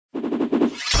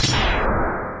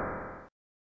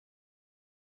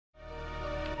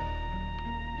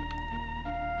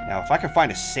Now, if I could find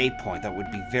a save point, that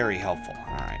would be very helpful.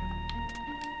 Alright.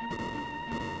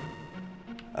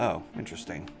 Oh,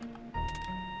 interesting.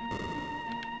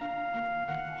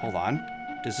 Hold on.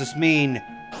 Does this mean...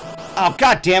 Oh,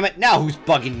 god damn it! Now who's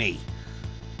bugging me?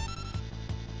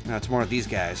 No, it's more of these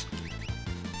guys.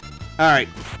 Alright.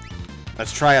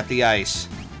 Let's try out the ice.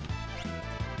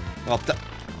 Well,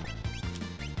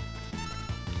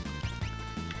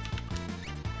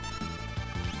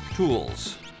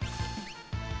 tools.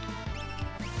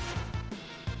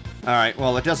 Alright,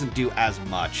 well, it doesn't do as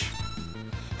much.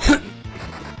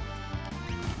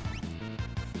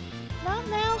 Not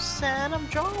now, son. I'm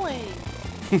drawing.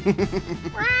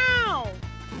 Wow.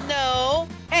 No.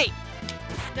 Hey.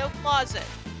 No closet.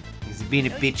 He's being a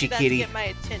No, bitchy that's kitty. Get my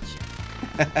attention.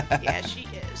 Yeah, she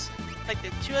is. Like the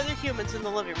two other humans in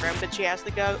the living room, but she has to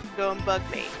go and bug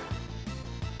me.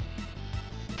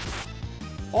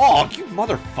 Oh, you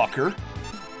motherfucker.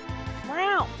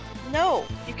 Wow. No,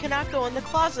 you cannot go in the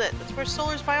closet. That's where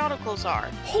Solar's bionicles are.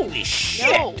 Holy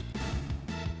shit! No.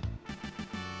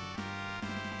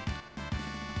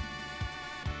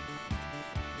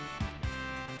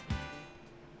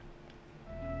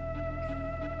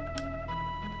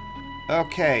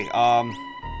 Okay,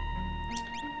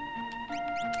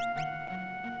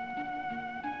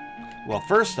 well,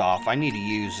 first off, I need to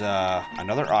use,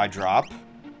 another eye drop.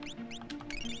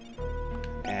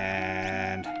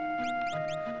 And...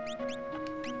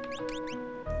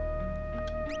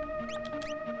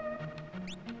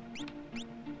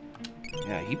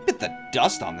 yeah, he bit the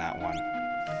dust on that one.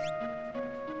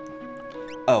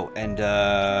 Oh, and,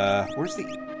 where's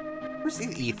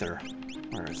the ether?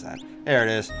 Where is that? There it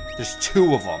is. There's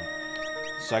 2 of them.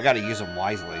 So I gotta use them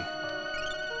wisely.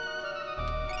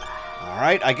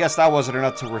 Alright, I guess that wasn't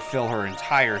enough to refill her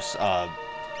entire,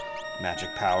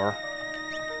 magic power.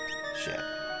 Shit.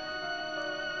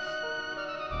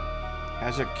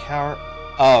 Has your cat...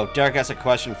 Oh, Derek has a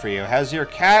question for you. Has your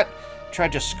cat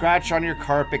tried to scratch on your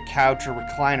carpet, couch, or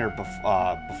recliner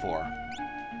before?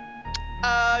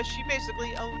 She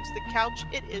basically owns the couch.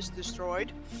 It is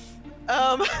destroyed.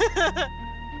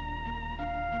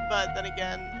 But then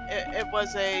again, it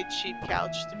was a cheap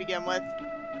couch to begin with,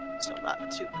 so I'm not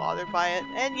too bothered by it.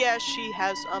 And yes, she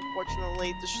has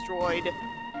unfortunately destroyed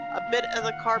a bit of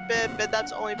the carpet, but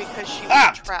that's only because she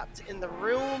was trapped in the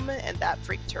room, and that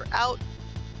freaked her out.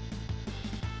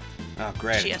 Oh,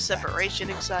 great. She has separation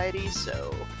anxiety,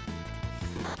 so...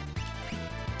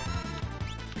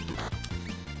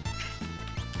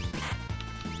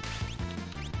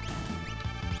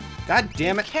 God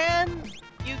damn it.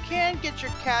 You can get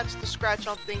your cats to scratch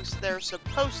on things they're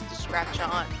supposed to scratch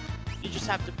on. You just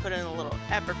have to put in a little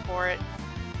effort for it.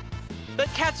 But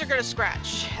cats are gonna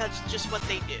scratch. That's just what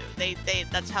they do.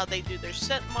 That's how they do their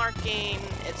scent marking.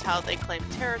 It's how they claim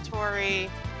territory.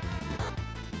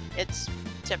 It's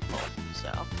typical,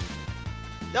 so.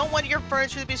 Don't want your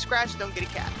furniture to be scratched, don't get a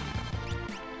cat.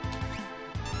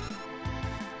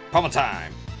 Pummel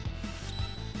time.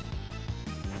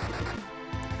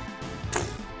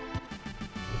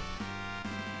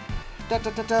 Da, da,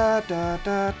 da, da, da,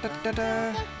 da, da,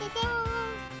 da.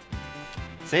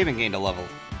 Saving gained a level.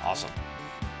 Awesome.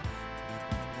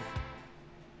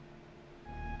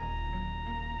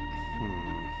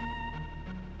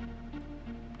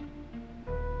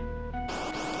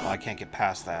 Oh, I can't get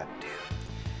past that. Damn.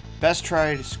 Best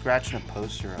try to scratch in a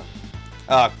poster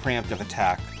up. Preemptive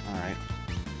attack. Alright.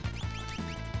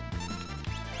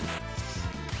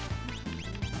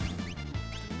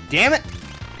 Damn it!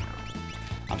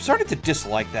 I'm starting to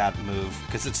dislike that move,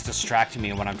 because it's distracting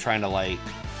me when I'm trying to, like,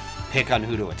 pick on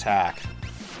who to attack.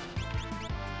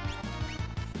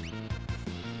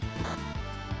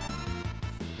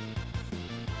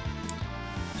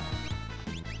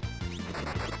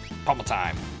 Pummel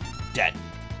time. Dead.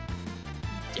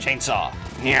 Chainsaw.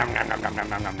 Nom nom nom nom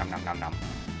nom nom nom nom nom nom.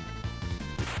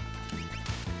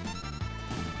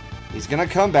 He's gonna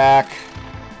come back.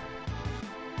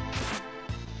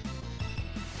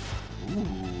 Ooh.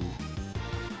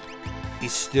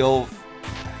 He's still...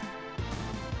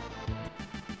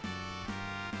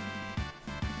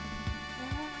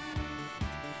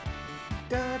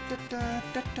 Da, da, da,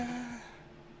 da, da.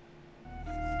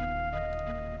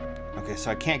 Okay,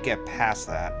 so I can't get past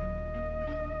that.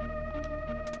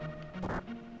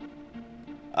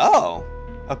 Oh!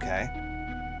 Okay.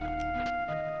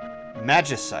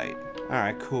 Magicite.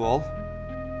 Alright, cool.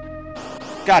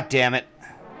 God damn it.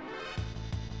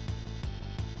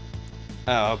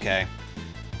 Oh, okay.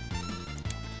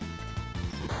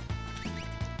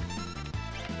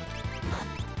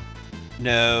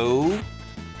 No.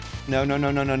 No, no, no,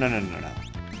 no, no, no, no, no, no.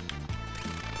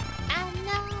 Oh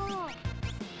no!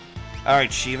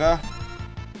 Alright, Shiva.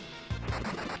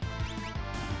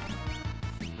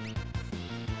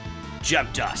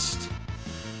 Jump dust.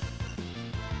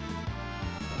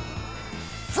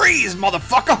 Freeze,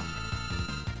 motherfucker!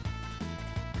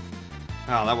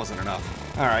 Oh, that wasn't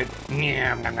enough. Alright.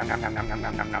 Nom, nom, nom, nom, nom, nom,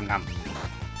 nom, nom, nom, nom.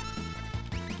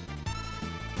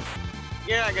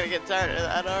 You're not gonna get tired of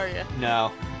that, are you?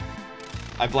 No.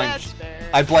 That's fair.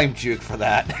 I blame Juke for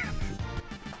that.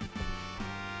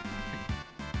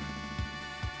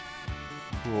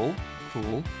 Cool.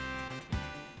 Cool.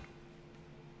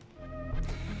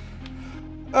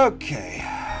 Okay.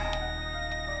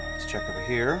 Let's check over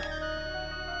here.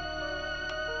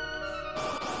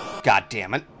 God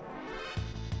damn it.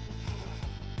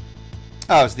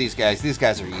 Oh, it's these guys. These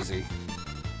guys are easy.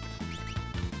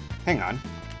 Hang on.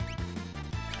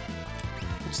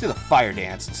 Let's do the fire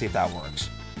dance and see if that works.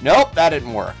 Nope, that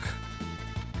didn't work.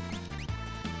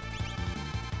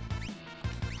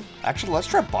 Actually, let's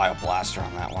try Bio Blaster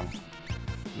on that one.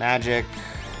 Magic.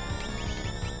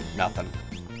 Nothing.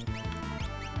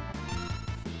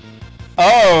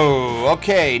 Oh,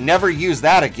 okay. Never use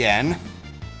that again.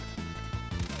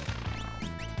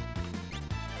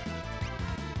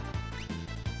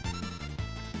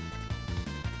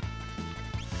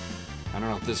 I don't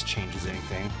know if this changes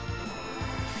anything.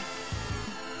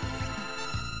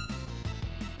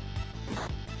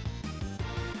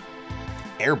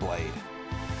 Airblade.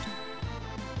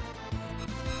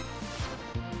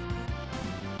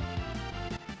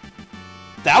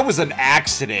 That was an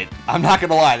accident. I'm not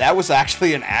gonna lie, that was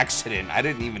actually an accident. I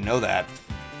didn't even know that.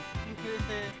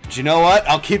 But you know what?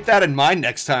 I'll keep that in mind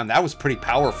next time. That was pretty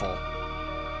powerful.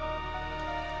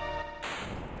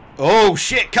 Oh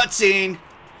shit, cutscene!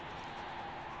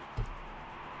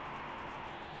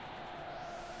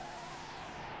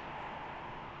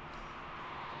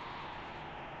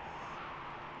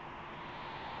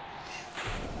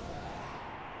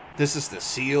 This is the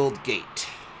sealed gate.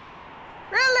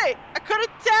 Really? I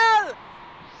couldn't tell!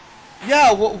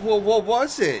 Yeah, what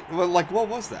was it? Well, like, what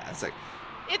was that? It's like...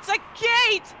 It's a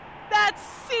gate! That's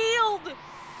sealed!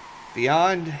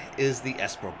 Beyond is the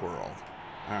Esper world.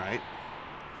 Alright.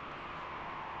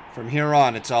 From here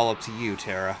on, it's all up to you,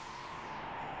 Terra.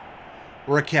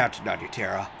 We're counting on you,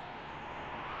 Terra.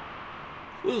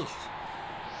 Ugh.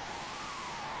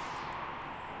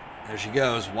 There she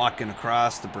goes, walking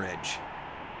across the bridge.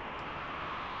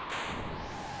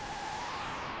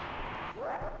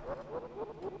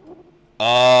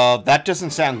 That doesn't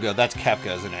sound good. That's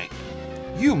Kefka, isn't it?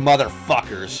 You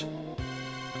motherfuckers.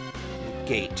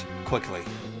 Gate, quickly.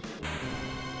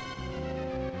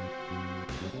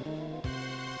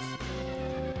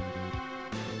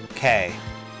 Okay.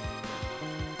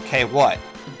 Okay, what?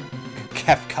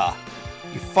 Kefka,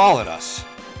 you followed us.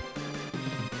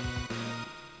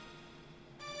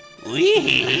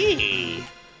 Wee!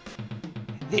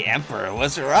 The Emperor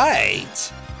was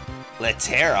right. Let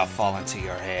Terra fall into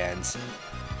your hands,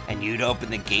 and you'd open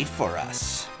the gate for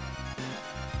us.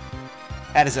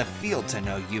 How does it feel to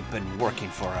know you've been working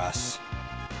for us?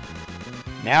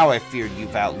 Now I fear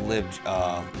you've outlived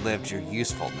lived your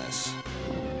usefulness.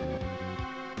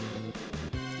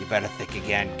 You better think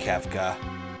again, Kefka.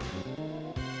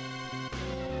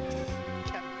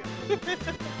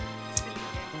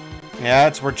 Yeah,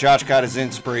 that's where Josh got his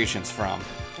inspirations from.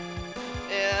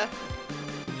 Yeah.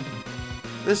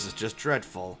 This is just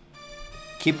dreadful.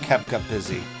 Keep Kefka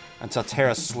busy until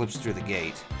Terra slips through the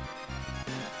gate.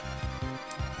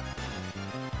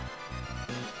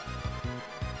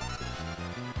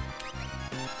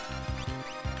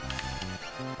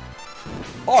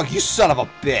 Oh, you son of a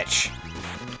bitch!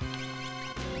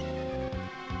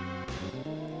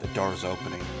 The door's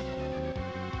opening.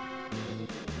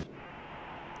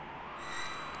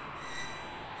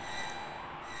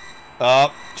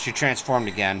 Oh, she transformed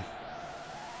again.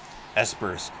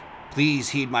 Espers, please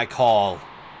heed my call.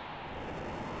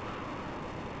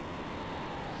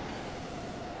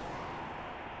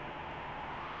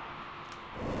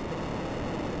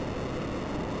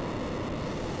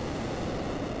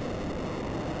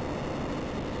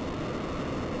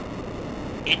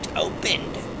 It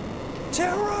opened.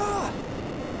 Terra!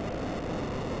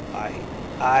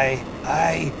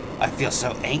 I feel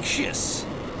so anxious.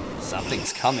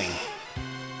 Something's coming.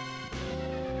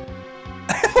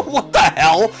 What the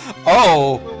hell?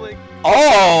 Oh. Oh my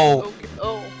Oh. Okay.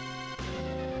 Oh.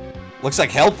 Looks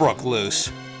like hell broke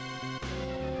loose.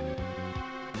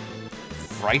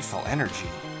 Frightful energy.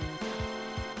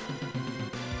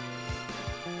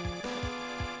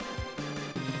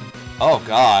 Oh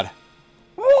God.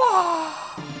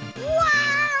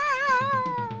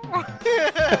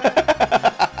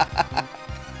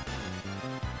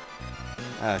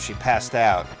 She passed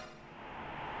out.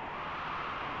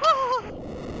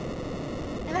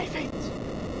 And I faint.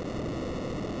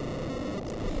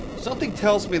 Something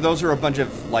tells me those are a bunch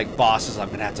of, like, bosses I'm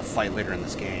gonna have to fight later in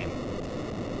this game.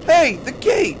 Hey, the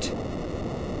gate!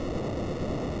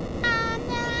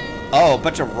 Oh, a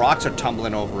bunch of rocks are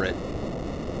tumbling over it.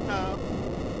 Oh.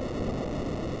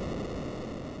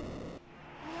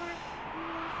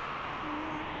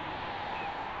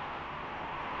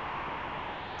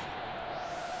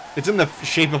 It's in the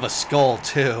shape of a skull,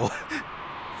 too.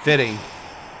 Fitting.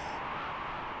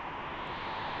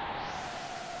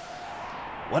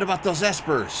 What about those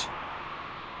espers?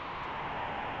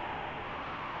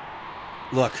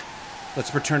 Look,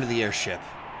 let's return to the airship.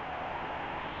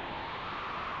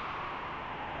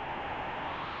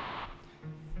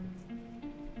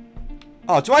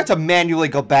 Oh, do I have to manually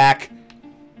go back?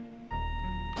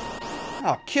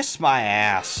 Oh, kiss my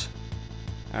ass.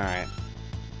 Alright.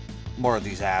 More of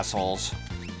these assholes.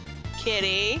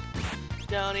 Kitty,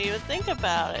 don't even think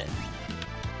about it.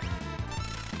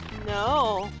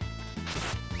 No.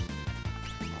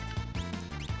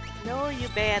 No, you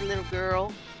bad little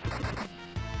girl. I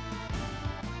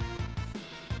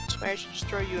swear I should just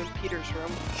throw you in Peter's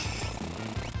room.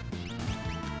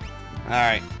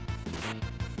 Alright.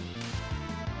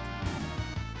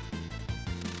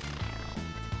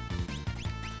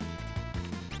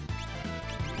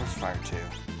 Where's fire 2?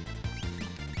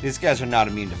 These guys are not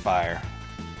immune to fire.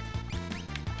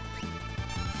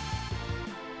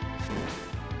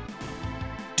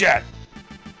 Dead!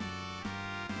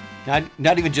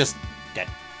 Not even just dead.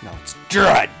 No, it's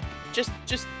dead! Just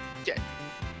dead.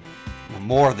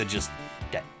 More than just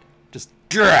dead. Just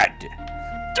dead!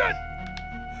 Dead!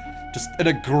 Just an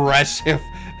aggressive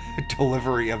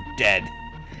delivery of dead.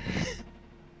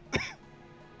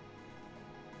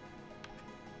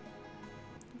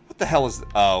 What the hell is...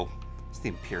 Oh, it's the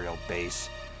Imperial base.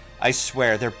 I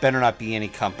swear, there better not be any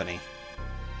company.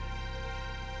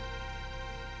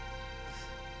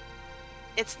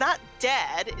 It's not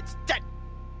dead, it's dead.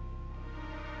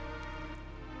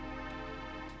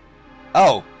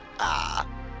 Oh! Ah.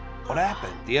 What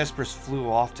happened? The espers flew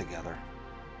off together.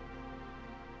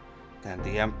 Then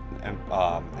the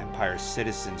Empire's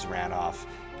citizens ran off,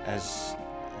 as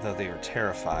though they were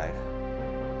terrified.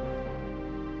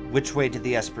 Which way did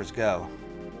the espers go?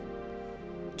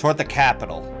 Toward the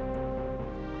capital.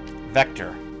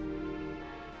 Vector.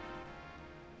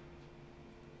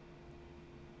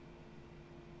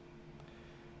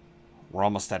 We're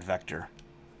almost at Vector.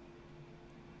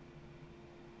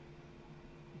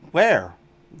 Where?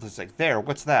 It's like there.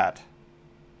 What's that?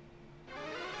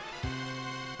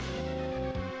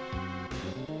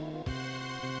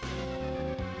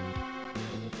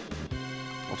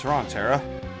 What's wrong, Tara?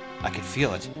 I can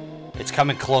feel it. It's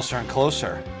coming closer and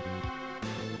closer.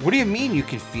 What do you mean you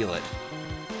can feel it?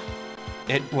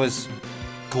 It was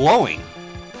glowing.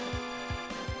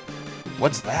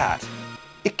 What's that?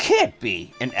 It can't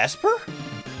be. An esper?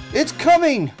 It's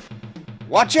coming!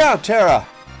 Watch out, Tara!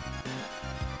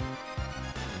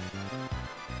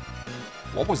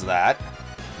 What was that?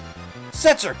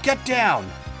 Setzer, get down!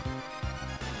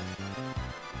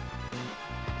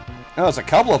 Oh, it's a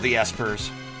couple of the espers.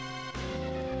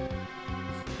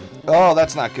 Oh,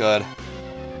 that's not good.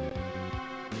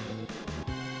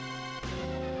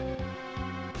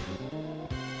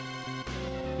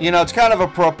 You know, it's kind of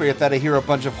appropriate that I hear a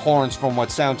bunch of horns from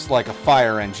what sounds like a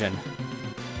fire engine.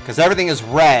 Because everything is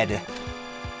red.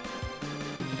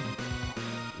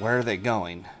 Where are they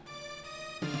going?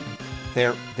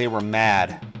 They were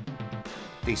mad.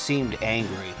 They seemed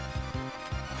angry.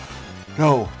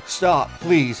 No, stop,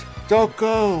 please. Don't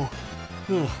go.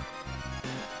 Ugh.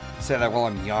 Say that while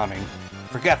I'm yawning.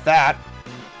 Forget that.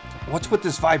 What's with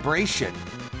this vibration?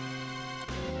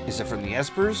 Is it from the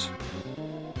espers?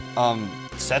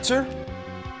 Setzer?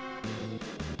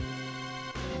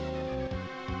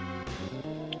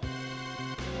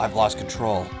 I've lost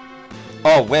control.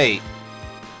 Oh, wait.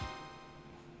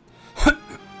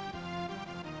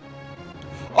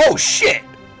 Oh, shit!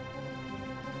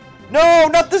 No,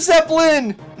 not the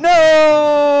Zeppelin!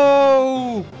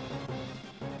 No!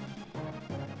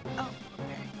 Oh,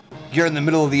 okay. You're in the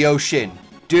middle of the ocean.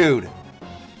 Dude.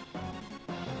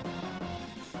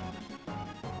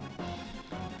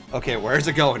 Okay, where's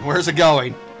it going? Where's it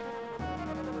going?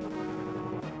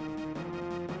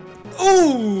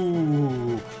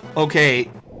 Ooh! Okay.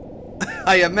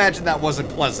 I imagine that wasn't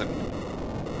pleasant.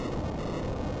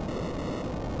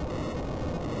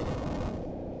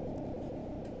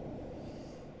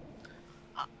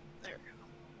 There we go.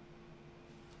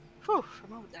 Whew, for a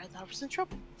moment there I thought I was in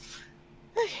trouble.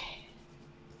 Okay.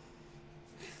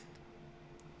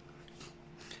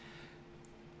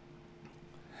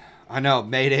 I know,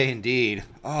 Mayday indeed.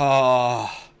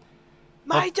 Oh.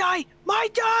 My die! My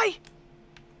die!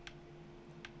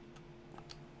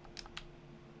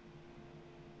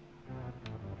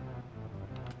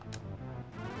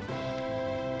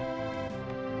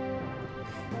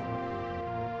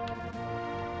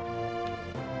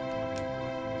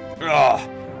 Ugh.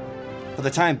 For the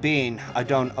time being, I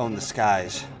don't own the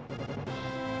skies.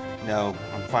 No,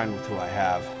 I'm fine with who I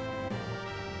have.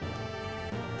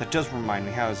 That does remind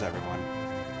me, how is everyone?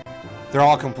 They're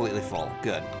all completely full.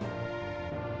 Good.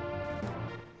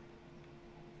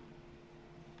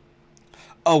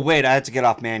 Oh, wait, I had to get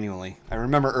off manually. I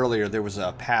remember earlier there was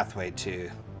a pathway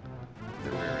to the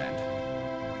rear end.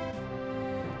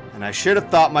 And I should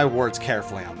have thought my words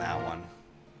carefully on that one.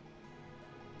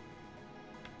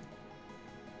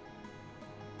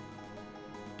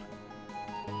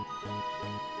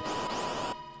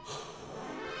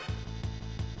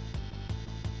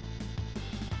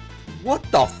 What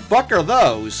the fuck are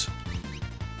those?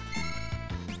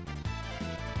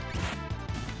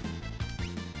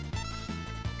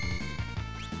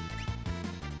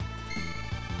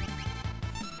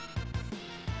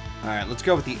 Alright, let's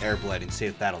go with the air blade and see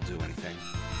if that'll do anything.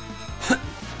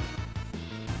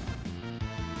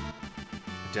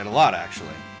 Did a lot,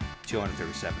 actually.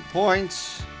 237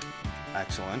 points.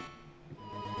 Excellent.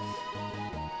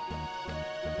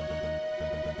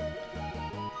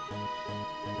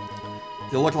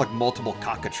 They look like multiple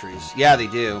cockatoos. Yeah, they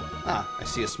do. Ah, I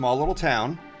see a small little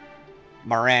town.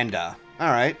 Miranda.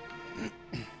 Alright.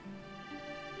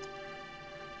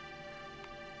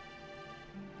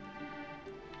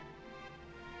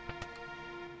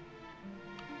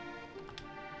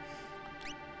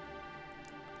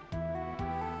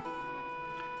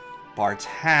 Bart's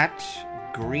hat.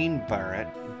 Green Barrett.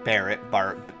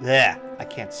 Bleh. I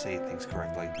can't say things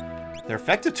correctly. They're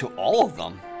effective to all of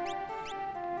them.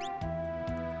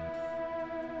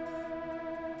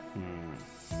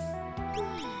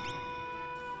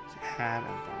 Hat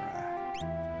and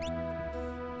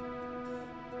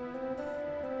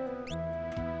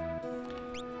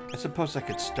I suppose I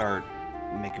could start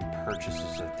making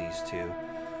purchases of these two.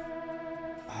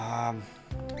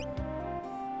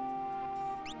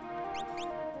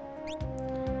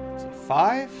 Is it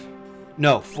 5?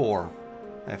 No, 4.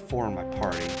 I have 4 in my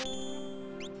party.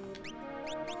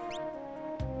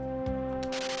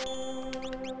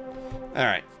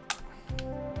 Alright.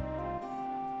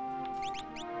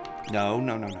 No.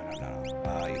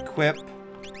 Equip.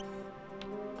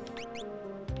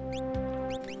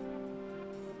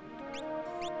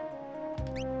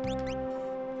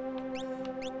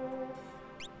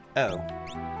 Oh.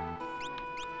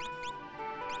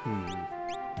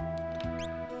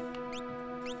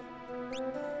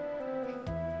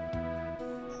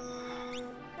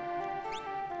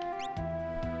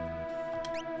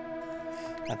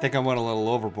 I think I went a little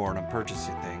overboard on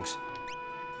purchasing things.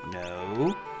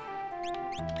 No.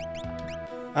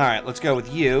 Alright, let's go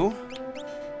with you.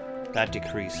 That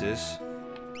decreases.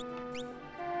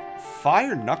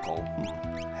 Fire Knuckle.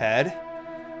 Head.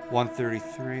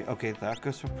 133. Okay, that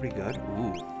goes for pretty good.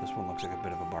 Ooh, this one looks like a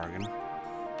bit of a bargain.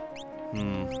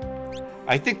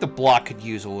 I think the block could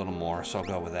use a little more, so I'll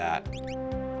go with that.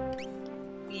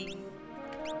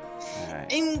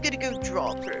 Alright. I'm gonna go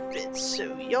draw for a bit,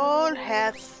 so y'all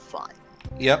have fun.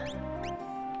 Yep.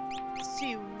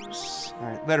 Zeus.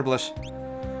 Alright, later, Bliss.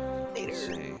 Later. Let's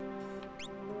see.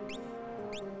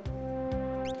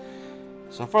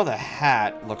 So far, the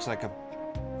hat looks like a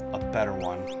better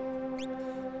one.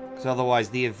 Because otherwise,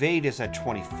 the evade is at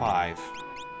 25.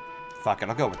 Fuck it,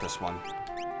 I'll go with this one.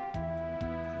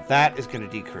 That is going to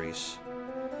decrease.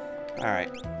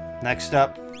 Alright. Next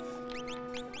up.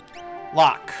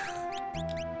 Lock.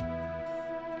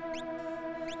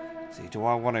 Let's see, do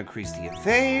I want to increase the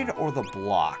evade or the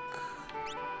block?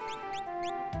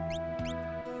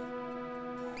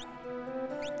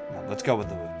 No, let's go with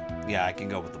the... Yeah, I can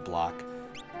go with the block.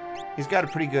 He's got a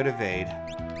pretty good evade.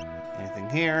 Anything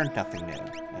here? Nothing new.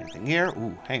 Anything here?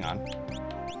 Ooh, hang on.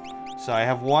 So I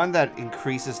have one that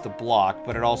increases the block,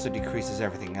 but it also decreases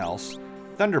everything else.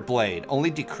 Thunderblade only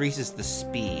decreases the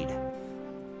speed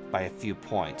by a few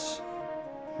points.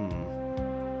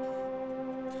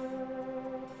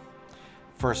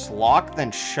 First lock,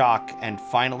 then shock, and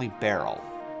finally barrel.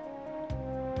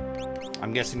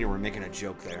 I'm guessing you were making a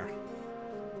joke there.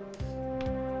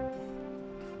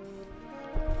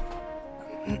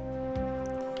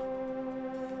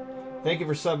 Thank you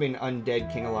for subbing,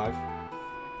 Undead King Alive.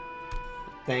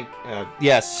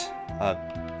 Yes.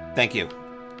 Thank you.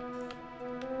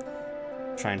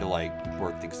 Trying to, like,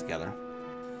 work things together.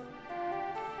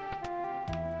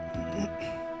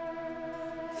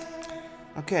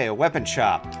 Okay, a weapon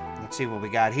shop. Let's see what we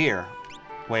got here.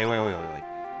 Wait.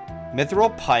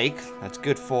 Mithril pike. That's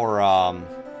good for,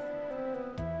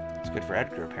 it's good for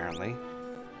Edgar, apparently.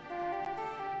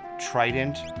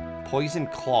 Trident. Poison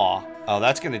claw. Oh,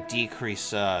 that's going to decrease,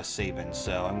 Sabin,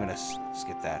 so I'm going to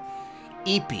skip that.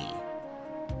 Eepee.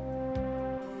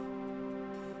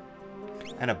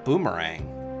 And a boomerang.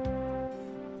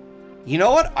 You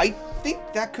know what? I think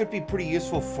that could be pretty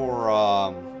useful for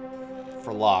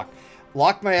Locke.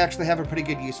 Locke might actually have a pretty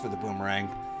good use for the boomerang.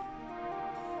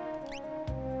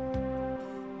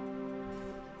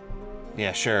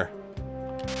 Yeah, sure.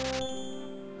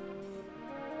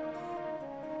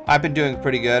 I've been doing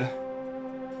pretty good.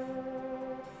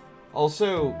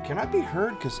 Also, can I be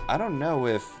heard? Because I don't know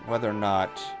whether or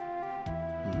not...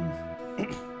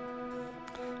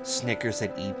 Snickers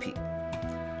at EP.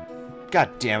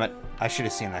 God damn it. I should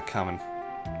have seen that coming.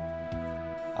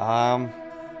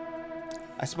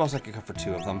 I suppose I could go for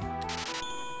 2 of them.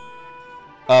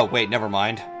 Oh, wait, never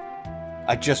mind.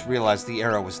 I just realized the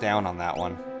arrow was down on that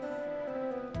one.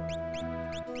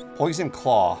 Poison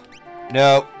claw.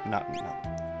 No.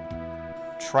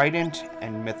 Trident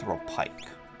and mithril pike.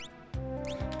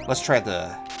 Let's try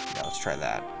let's try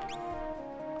that.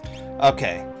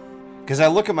 Okay. Because I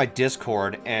look at my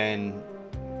Discord and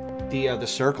the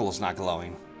circle is not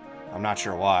glowing. I'm not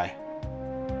sure why.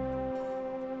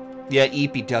 Yeah,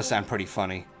 Eepee does sound pretty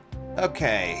funny.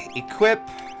 Okay, equip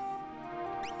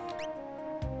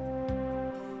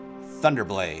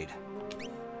Thunderblade.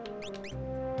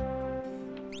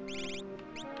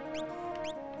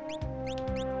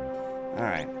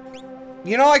 Alright.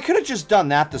 You know, I could have just done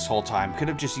that this whole time. Could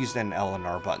have just used N, L, and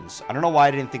R buttons. I don't know why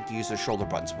I didn't think to use the shoulder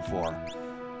buttons before.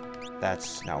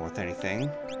 That's not worth anything.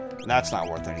 That's not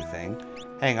worth anything.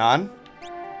 Hang on.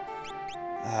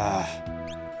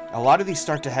 A lot of these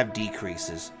start to have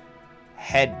decreases.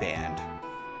 Headband.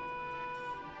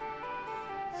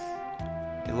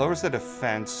 It lowers the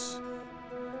defense.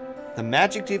 The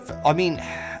magic I mean,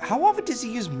 how often does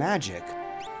he use magic?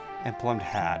 And plumbed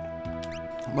hat.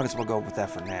 Might as well go with that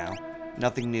for now.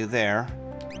 Nothing new there.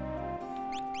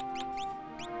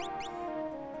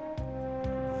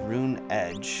 Rune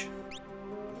edge.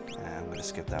 I'm gonna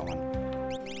skip that one.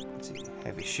 Let's see.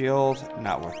 Heavy shield.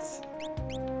 Not worth.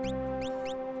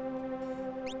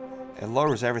 It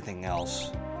lowers everything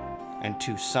else. And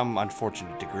to some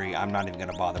unfortunate degree, I'm not even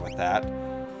gonna bother with that.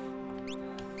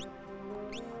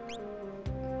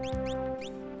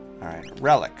 Alright,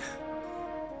 relic.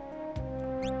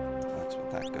 That's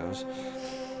what that goes.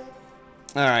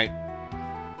 Alright.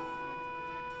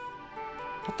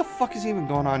 What the fuck is even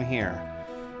going on here?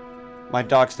 My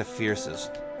dog's the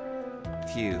fiercest.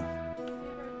 Phew.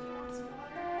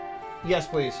 Yes,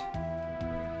 please.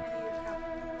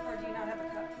 Or do you not have a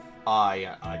cup?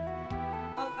 Yeah,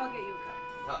 I'll get you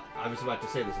a cup. I was about to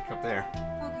say there's a cup there.